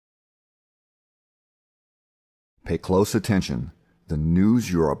Pay close attention. The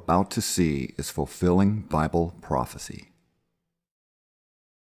news you're about to see is fulfilling Bible prophecy.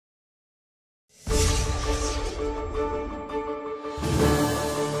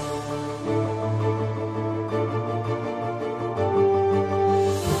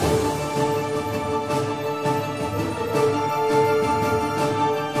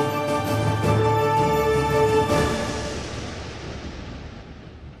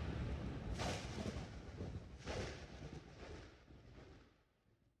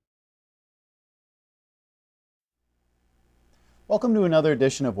 Welcome to another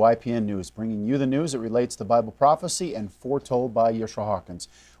edition of YPN News, bringing you the news that relates to Bible prophecy and foretold by Yeshua Hawkins.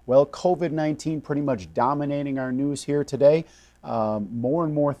 Well, COVID-19 pretty much dominating our news here today. More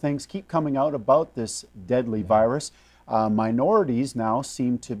and more things keep coming out about this deadly virus. Minorities now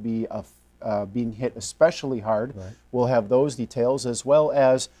seem to be being hit especially hard. Right. We'll have those details, as well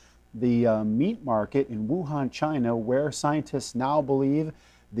as the meat market in Wuhan, China, where scientists now believe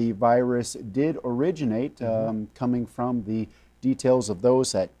the virus did originate, coming from the details of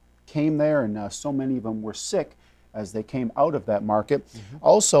those that came there, and so many of them were sick as they came out of that market.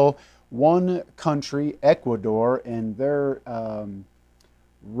 Also, one country, Ecuador, and their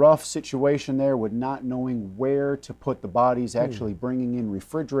rough situation there with not knowing where to put the bodies, actually bringing in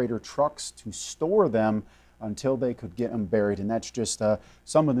refrigerator trucks to store them until they could get them buried. And that's just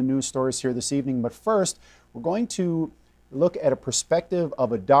some of the news stories here this evening. But first, we're going to look at a perspective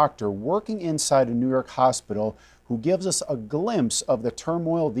of a doctor working inside a New York hospital who gives us a glimpse of the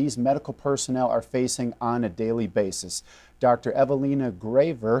turmoil these medical personnel are facing on a daily basis. Dr. Evelina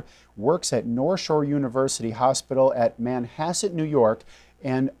Graver works at North Shore University Hospital at Manhasset, New York,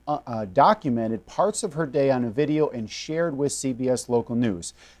 and documented parts of her day on a video and shared with CBS Local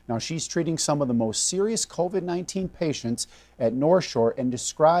News. Now, she's treating some of the most serious COVID-19 patients at North Shore and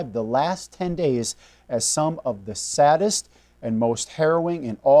described the last 10 days as some of the saddest and most harrowing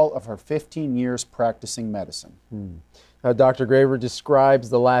in all of her 15 years practicing medicine. Now, Dr. Graver describes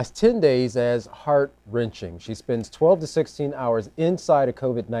the last 10 days as heart-wrenching. She spends 12 to 16 hours inside a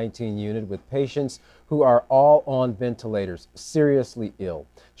COVID-19 unit with patients who are all on ventilators, seriously ill.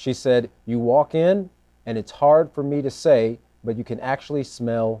 She said, "You walk in, and it's hard for me to say, but you can actually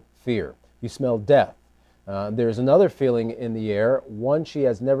smell fear. You smell death. There's another feeling in the air, one she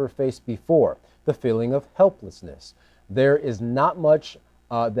has never faced before, the feeling of helplessness. There is not much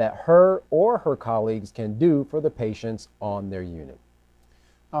that her or her colleagues can do for the patients on their unit."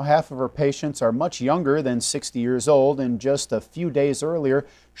 Now, half of her patients are much younger than 60 years old, and just a few days earlier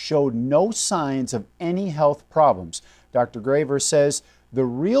showed no signs of any health problems. Dr. Graver says the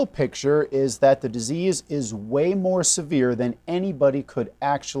real picture is that the disease is way more severe than anybody could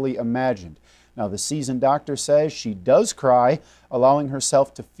actually imagine. Now, the seasoned doctor says she does cry, allowing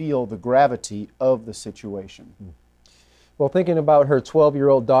herself to feel the gravity of the situation. Well, thinking about her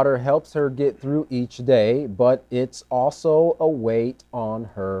 12-year-old daughter helps her get through each day, but it's also a weight on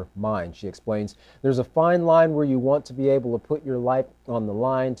her mind. She explains, "There's a fine line where you want to be able to put your life on the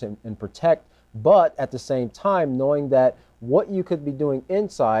line and protect, but at the same time knowing that what you could be doing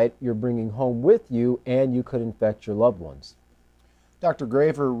inside, you're bringing home with you, and you could infect your loved ones." Dr.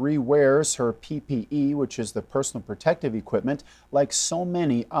 Graver re-wears her PPE, which is the personal protective equipment, like so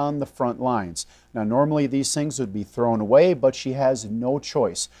many on the front lines. Now, normally these things would be thrown away, but she has no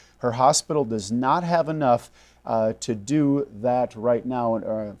choice. Her hospital does not have enough to do that right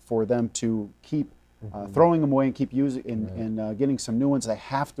now for them to keep throwing them away and keep using and getting some new ones. They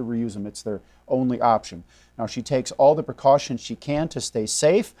have to reuse them. It's their only option. Now, she takes all the precautions she can to stay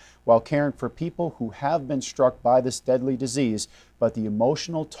safe while caring for people who have been struck by this deadly disease, but the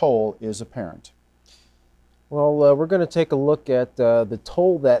emotional toll is apparent. Well, we're going to take a look at the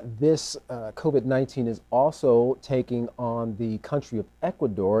toll that this COVID-19 is also taking on the country of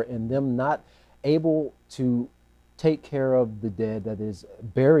Ecuador, and them not able to take care of the dead, that is,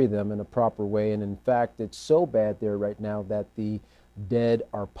 bury them in a proper way. And in fact, it's so bad there right now that the dead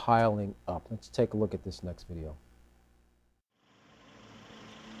are piling up. Let's take a look at this next video.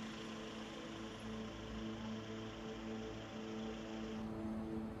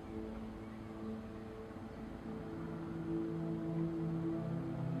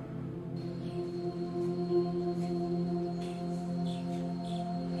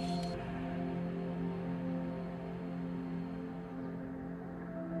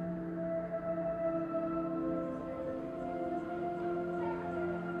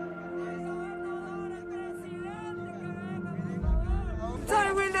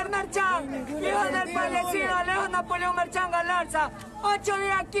 Hijo del palestino, Alejo Napoleón Merchán Galarza. 8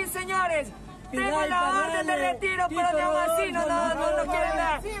 días aquí, señores. Tengo la orden de retiro, pero de aún así no quieren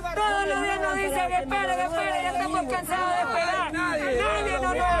dar. Todos los días nos dicen que esperen, ya estamos cansados de esperar. Nadie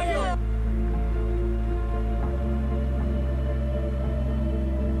nos ayuda.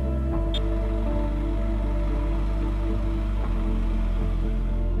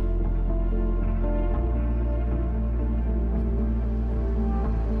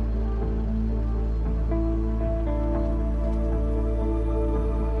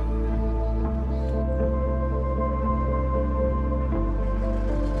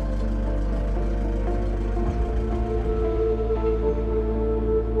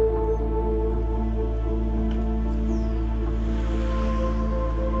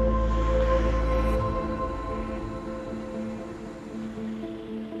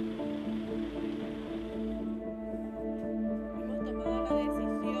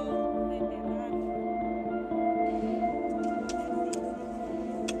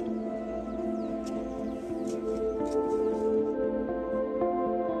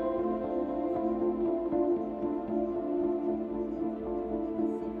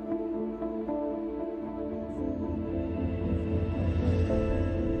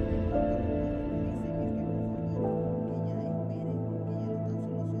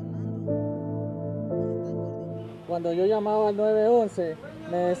 Cuando yo llamaba al 911,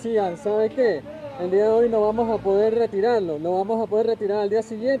 me decían, ¿sabe qué? El día de hoy no vamos a poder retirarlo, no vamos a poder retirar al día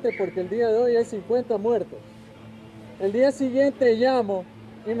siguiente porque el día de hoy hay 50 muertos. El día siguiente llamo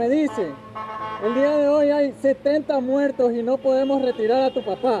y me dicen, el día de hoy hay 70 muertos y no podemos retirar a tu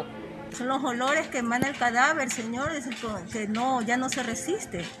papá. Son los olores que emana el cadáver, señor, que no, ya no se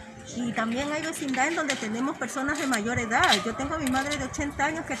resiste. Y también hay vecindad en donde tenemos personas de mayor edad. Yo tengo a mi madre de 80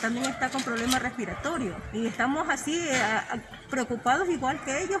 años que también está con problemas respiratorios. Y estamos así preocupados igual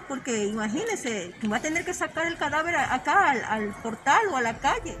que ellos porque imagínense, va a tener que sacar el cadáver acá al portal o a la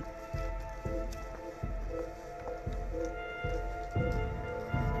calle.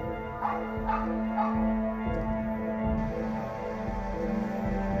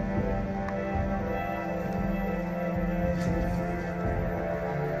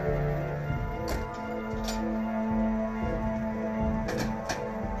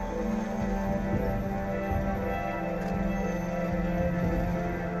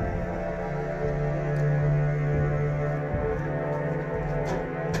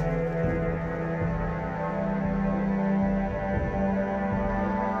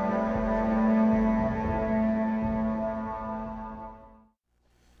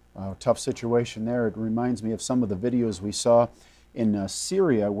 Tough situation there. It reminds me of some of the videos we saw in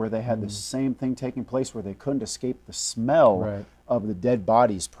Syria where they had the same thing taking place where they couldn't escape the smell of the dead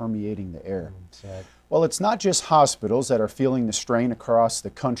bodies permeating the air. Sad. Well, it's not just hospitals that are feeling the strain across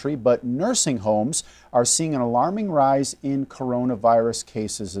the country, but nursing homes are seeing an alarming rise in coronavirus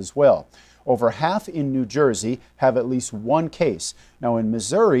cases as well. Over half in New Jersey have at least one case. Now in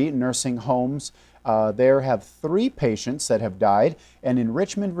Missouri, nursing homes there have 3 patients that have died, and in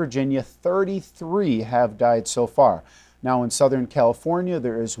Richmond, Virginia, 33 have died so far. Now in Southern California,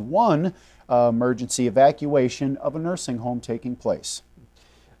 there is one emergency evacuation of a nursing home taking place.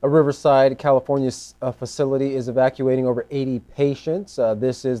 A Riverside, California facility is evacuating over 80 patients.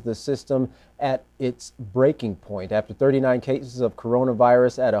 This is the system at its breaking point. After 39 cases of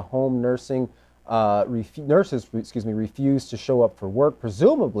coronavirus at a home, nurses refused to show up for work,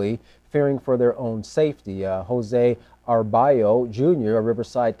 presumably fearing for their own safety. Jose Arballo Jr., a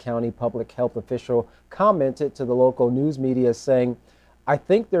Riverside County public health official, commented to the local news media saying, "I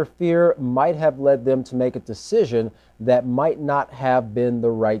think their fear might have led them to make a decision that might not have been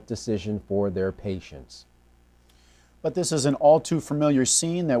the right decision for their patients." But this is an all too familiar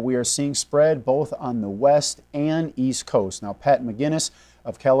scene that we are seeing spread both on the West and East Coast. Now, Pat McGinnis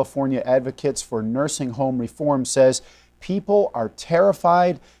of California Advocates for Nursing Home Reform says people are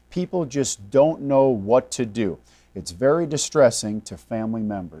terrified. People just don't know what to do. It's very distressing to family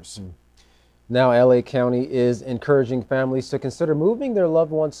members. Now, LA County is encouraging families to consider moving their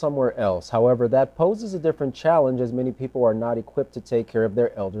loved ones somewhere else. However, that poses a different challenge as many people are not equipped to take care of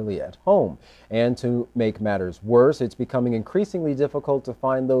their elderly at home. And to make matters worse, it's becoming increasingly difficult to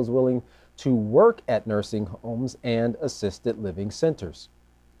find those willing to work at nursing homes and assisted living centers.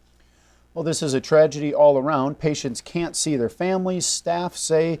 Well, this is a tragedy all around. Patients can't see their families. Staff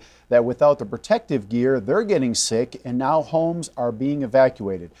say that without the protective gear, they're getting sick, and now homes are being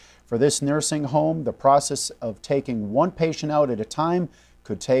evacuated. For this nursing home, the process of taking one patient out at a time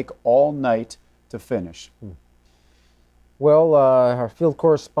could take all night to finish. Well, our field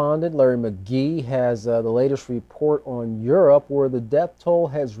correspondent, Larry McGee, has the latest report on Europe, where the death toll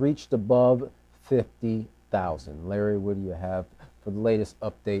has reached above 50,000. Larry, what do you have for the latest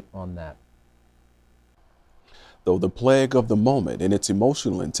update on that? Though the plague of the moment and its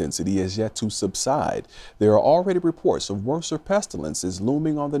emotional intensity has yet to subside, there are already reports of worse pestilences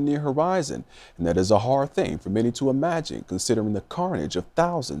looming on the near horizon, and that is a hard thing for many to imagine, considering the carnage of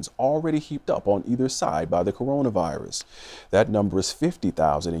thousands already heaped up on either side by the coronavirus. That number is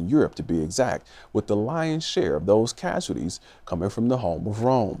 50,000 in Europe, to be exact, with the lion's share of those casualties coming from the home of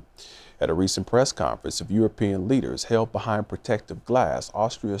Rome. At a recent press conference of European leaders held behind protective glass,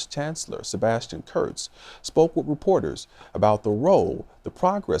 Austria's Chancellor Sebastian Kurz spoke with reporters about the role the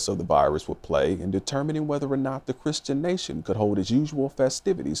progress of the virus would play in determining whether or not the Christian nation could hold its usual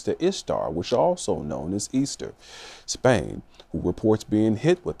festivities to Ishtar, which are also known as Easter. Spain, who reports being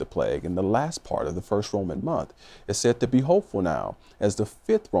hit with the plague in the last part of the first Roman month, is said to be hopeful now as the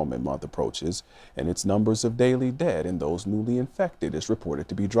fifth Roman month approaches, and its numbers of daily dead and those newly infected is reported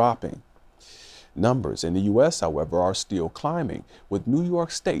to be dropping. Numbers in the U.S., however, are still climbing, with New York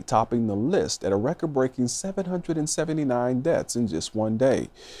State topping the list at a record-breaking 779 deaths in just one day.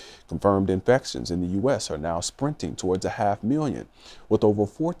 Confirmed infections in the U.S. are now sprinting towards 500,000, with over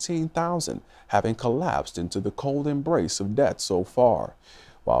 14,000 having collapsed into the cold embrace of death so far.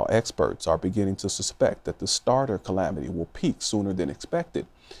 While experts are beginning to suspect that the starter calamity will peak sooner than expected,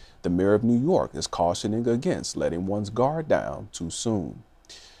 the mayor of New York is cautioning against letting one's guard down too soon.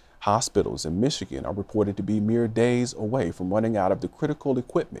 Hospitals in Michigan are reported to be mere days away from running out of the critical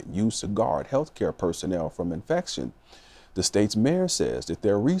equipment used to guard healthcare personnel from infection. The state's mayor says that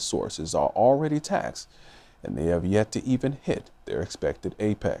their resources are already taxed and they have yet to even hit their expected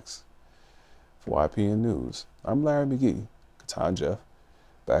apex. For YPN News, I'm Larry McGee. Katan Jeff,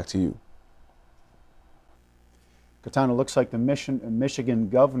 back to you. Katana, looks like the Michigan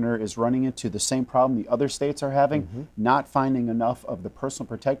governor is running into the same problem the other states are having, not finding enough of the personal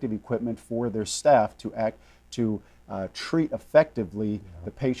protective equipment for their staff to treat effectively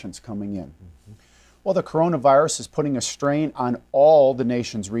the patients coming in. Well, the coronavirus is putting a strain on all the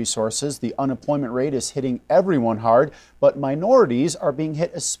nation's resources. The unemployment rate is hitting everyone hard, but minorities are being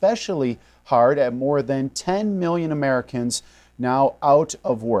hit especially hard, at more than 10 million Americans now out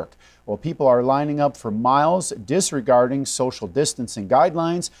of work. Well, people are lining up for miles, disregarding social distancing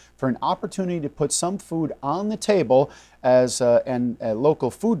guidelines, for an opportunity to put some food on the table, and local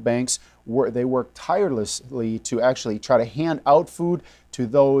food banks, they work tirelessly to actually try to hand out food to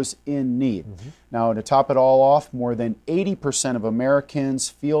those in need. Now, to top it all off, more than 80% of Americans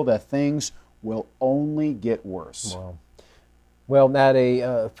feel that things will only get worse. Wow. Well, at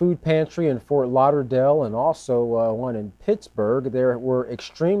a food pantry in Fort Lauderdale and also one in Pittsburgh, there were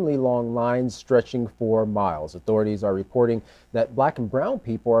extremely long lines stretching for miles. Authorities are reporting that black and brown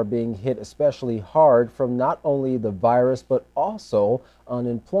people are being hit especially hard from not only the virus but also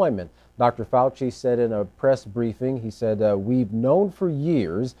unemployment. Dr. Fauci said in a press briefing, he said, we've known for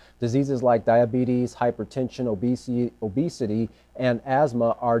years diseases like diabetes, hypertension, obesity, and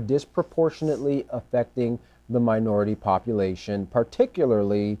asthma are disproportionately affecting the minority population,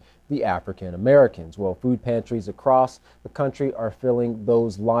 particularly the African Americans. Well, food pantries across the country are filling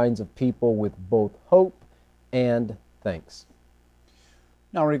those lines of people with both hope and thanks.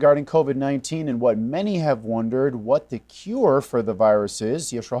 Now, regarding COVID-19 and what many have wondered what the cure for the virus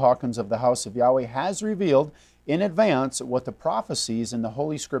is, Yeshua Hawkins of the House of Yahweh has revealed in advance what the prophecies in the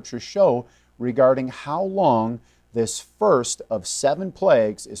Holy Scriptures show regarding how long this first of 7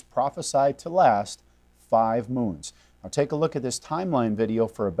 plagues is prophesied to last 5 moons. Now take a look at this timeline video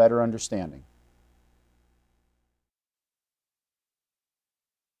for a better understanding.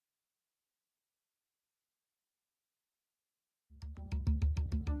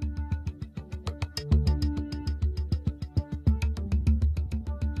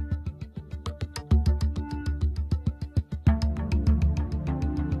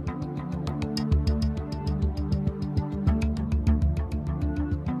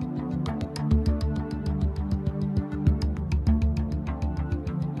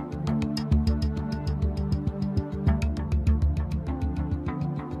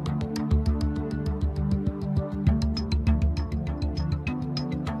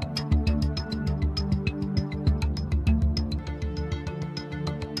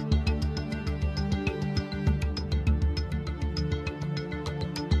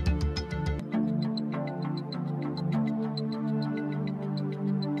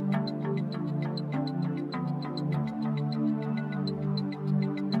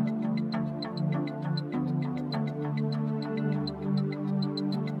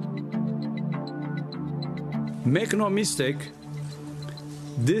 Make no mistake,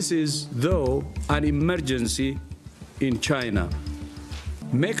 this is though an emergency in China.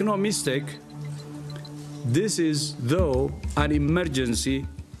 Make no mistake, this is though an emergency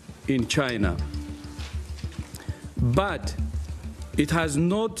in China. but it has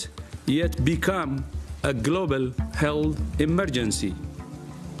not yet become a global health emergency.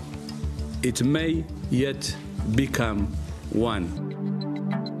 It may yet become one.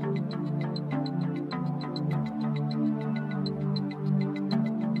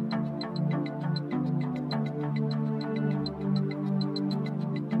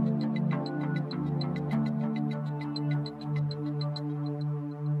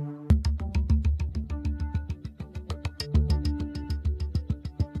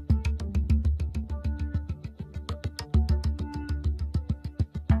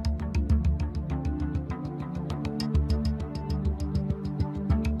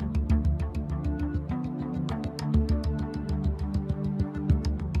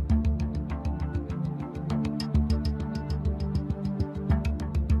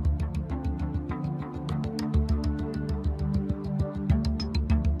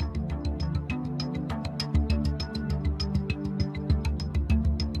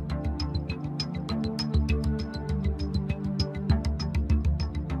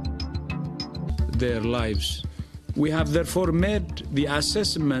 Their lives. We have therefore made the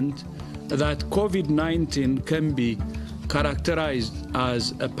assessment that COVID-19 can be characterized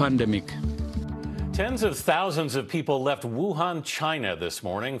as a pandemic. Tens of thousands of people left Wuhan, China this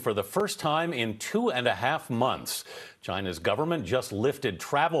morning for the first time in 2.5 months. China's government just lifted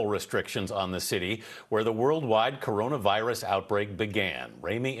travel restrictions on the city where the worldwide coronavirus outbreak began.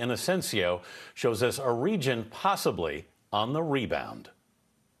 Ramy Inocencio shows us a region possibly on the rebound.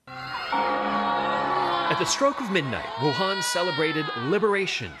 At the stroke of midnight, Wuhan celebrated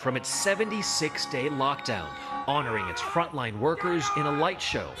liberation from its 76-day lockdown, honoring its frontline workers in a light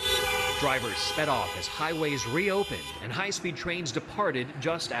show. Drivers sped off as highways reopened and high-speed trains departed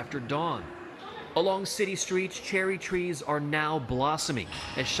just after dawn. Along city streets, cherry trees are now blossoming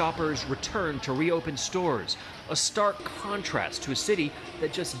as shoppers return to reopen stores, a stark contrast to a city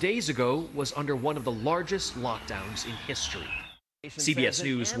that just days ago was under one of the largest lockdowns in history. CBS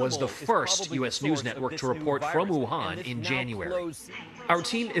News was the first U.S. news network to report from Wuhan in January. Our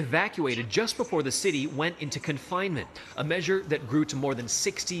team evacuated just before the city went into confinement, a measure that grew to more than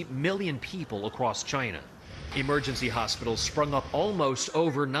 60 million people across China. Emergency hospitals sprung up almost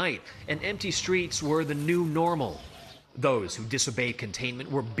overnight, and empty streets were the new normal. Those who disobeyed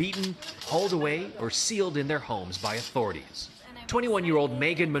containment were beaten, hauled away, or sealed in their homes by authorities. 21-year-old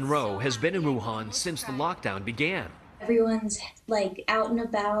Megan Monroe has been in Wuhan since the lockdown began. Everyone's like out and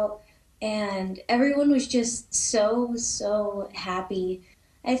about, and everyone was just so happy.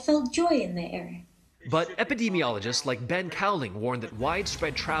 I felt joy in the air. But epidemiologists like Ben Cowling warned that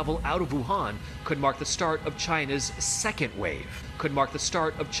widespread travel out of Wuhan could mark the start of China's second wave. Could mark the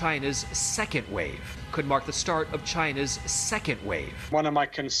start of China's second wave. Could mark the start of China's second wave. One of my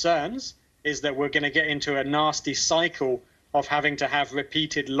concerns is that we're going to get into a nasty cycle of having to have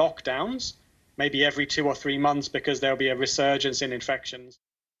repeated lockdowns, maybe every 2 or 3 months, because there'll be a resurgence in infections.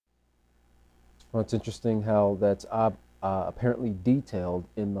 Well, it's interesting how that's apparently detailed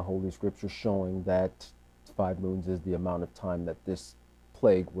in the Holy Scripture, showing that 5 moons is the amount of time that this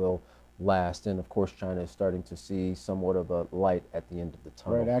plague will last. And of course, China is starting to see somewhat of a light at the end of the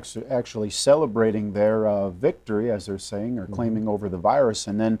tunnel. Right, actually celebrating their victory, as they're saying, or claiming over the virus.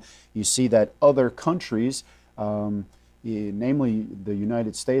 And then you see that other countries, namely the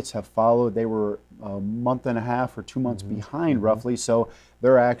United States, have followed. They were a month and a half or 2 months behind roughly, so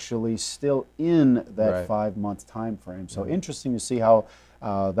they're actually still in that 5-month time frame. So interesting to see how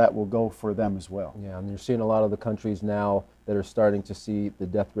that will go for them as well. Yeah, and you're seeing a lot of the countries now that are starting to see the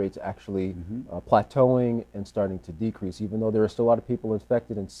death rates actually plateauing and starting to decrease. Even though there are still a lot of people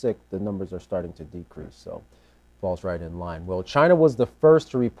infected and sick, the numbers are starting to decrease. So falls right in line. Well, China was the first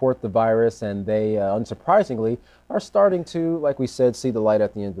to report the virus, and they, unsurprisingly, are starting to, like we said, see the light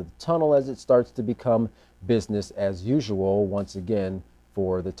at the end of the tunnel as it starts to become business as usual once again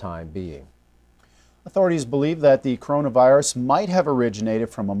for the time being. Authorities believe that the coronavirus might have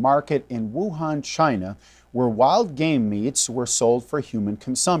originated from a market in Wuhan, China, where wild game meats were sold for human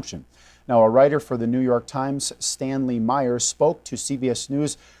consumption. Now, a writer for the New York Times, Stanley Myers, spoke to CBS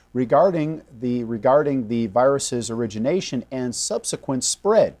News regarding the virus's origination and subsequent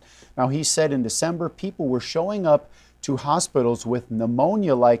spread. Now, he said in December, people were showing up to hospitals with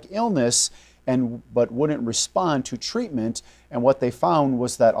pneumonia-like illness but wouldn't respond to treatment. And what they found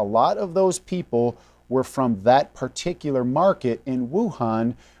was that a lot of those people were from that particular market in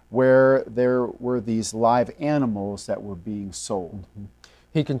Wuhan, where there were these live animals that were being sold.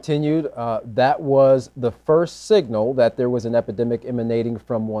 He continued, that was the first signal that there was an epidemic emanating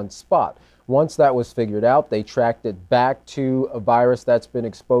from one spot. Once that was figured out, they tracked it back to a virus that's been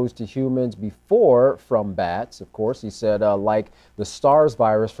exposed to humans before from bats. Of course, he said, like the SARS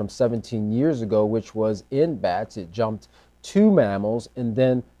virus from 17 years ago, which was in bats, it jumped to mammals and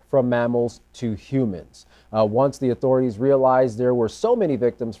then from mammals to humans. Once the authorities realized there were so many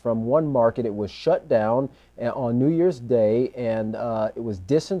victims from one market, it was shut down on New Year's Day, and it was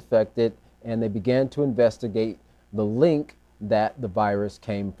disinfected, and they began to investigate the link that the virus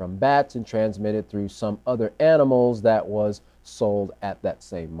came from bats and transmitted through some other animals that was sold at that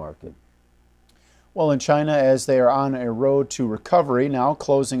same market. Well, in China, as they are on a road to recovery, now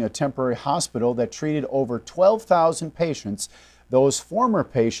closing a temporary hospital that treated over 12,000 patients, those former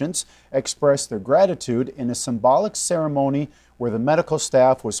patients expressed their gratitude in a symbolic ceremony where the medical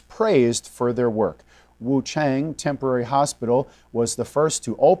staff was praised for their work. Wuhan Temporary Hospital was the first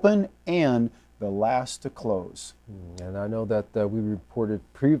to open and the last to close. And I know that we reported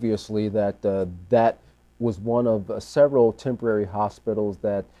previously that that was one of several temporary hospitals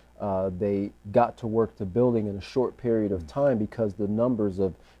that they got to work to building in a short period of time because the numbers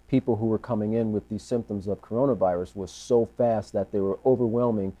of people who were coming in with these symptoms of coronavirus was so fast that they were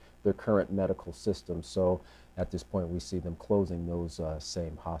overwhelming their current medical system. So at this point, we see them closing those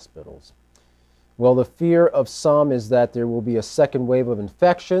same hospitals. Well, the fear of some is that there will be a second wave of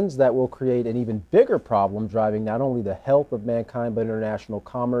infections that will create an even bigger problem, driving not only the health of mankind, but international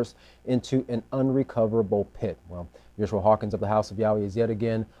commerce into an unrecoverable pit. Well, Yeshua Hawkins of the House of Yahweh is yet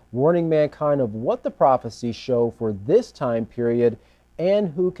again warning mankind of what the prophecies show for this time period and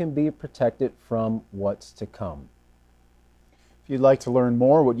who can be protected from what's to come. If you'd like to learn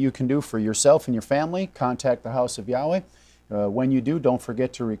more what you can do for yourself and your family, contact the House of Yahweh. When you do, don't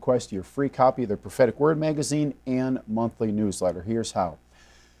forget to request your free copy of the Prophetic Word magazine and monthly newsletter. Here's how.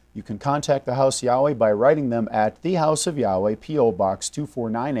 You can contact the House of Yahweh by writing them at the House of Yahweh, P.O. Box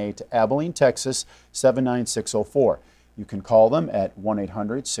 2498, Abilene, Texas 79604. You can call them at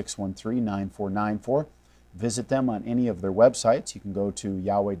 1-800-613-9494. Visit them on any of their websites. You can go to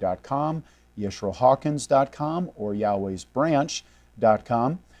yahweh.com, yeshuahawkins.com, or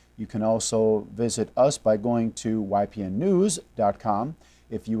yahwehsbranch.com. You can also visit us by going to ypnnews.com.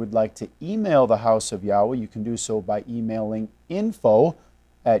 If you would like to email the House of Yahweh, you can do so by emailing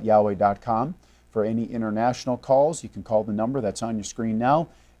info@yahweh.com. For any international calls, you can call the number that's on your screen now.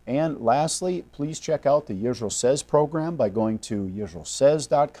 And lastly, please check out the Yisrael Says program by going to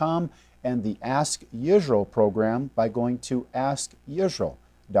yisraelsays.com and the Ask Yisrael program by going to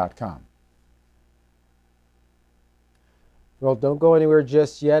askyisrael.com. Well, don't go anywhere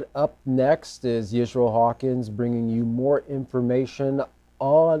just yet. Up next is Yeshua Hawkins bringing you more information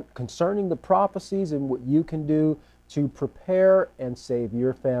on concerning the prophecies and what you can do to prepare and save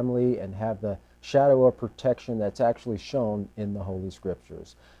your family and have the shadow of protection that's actually shown in the Holy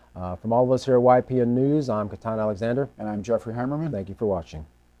Scriptures. From all of us here at YPN News, I'm Katan Alexander. And I'm Jeffrey Heimerman. Thank you for watching.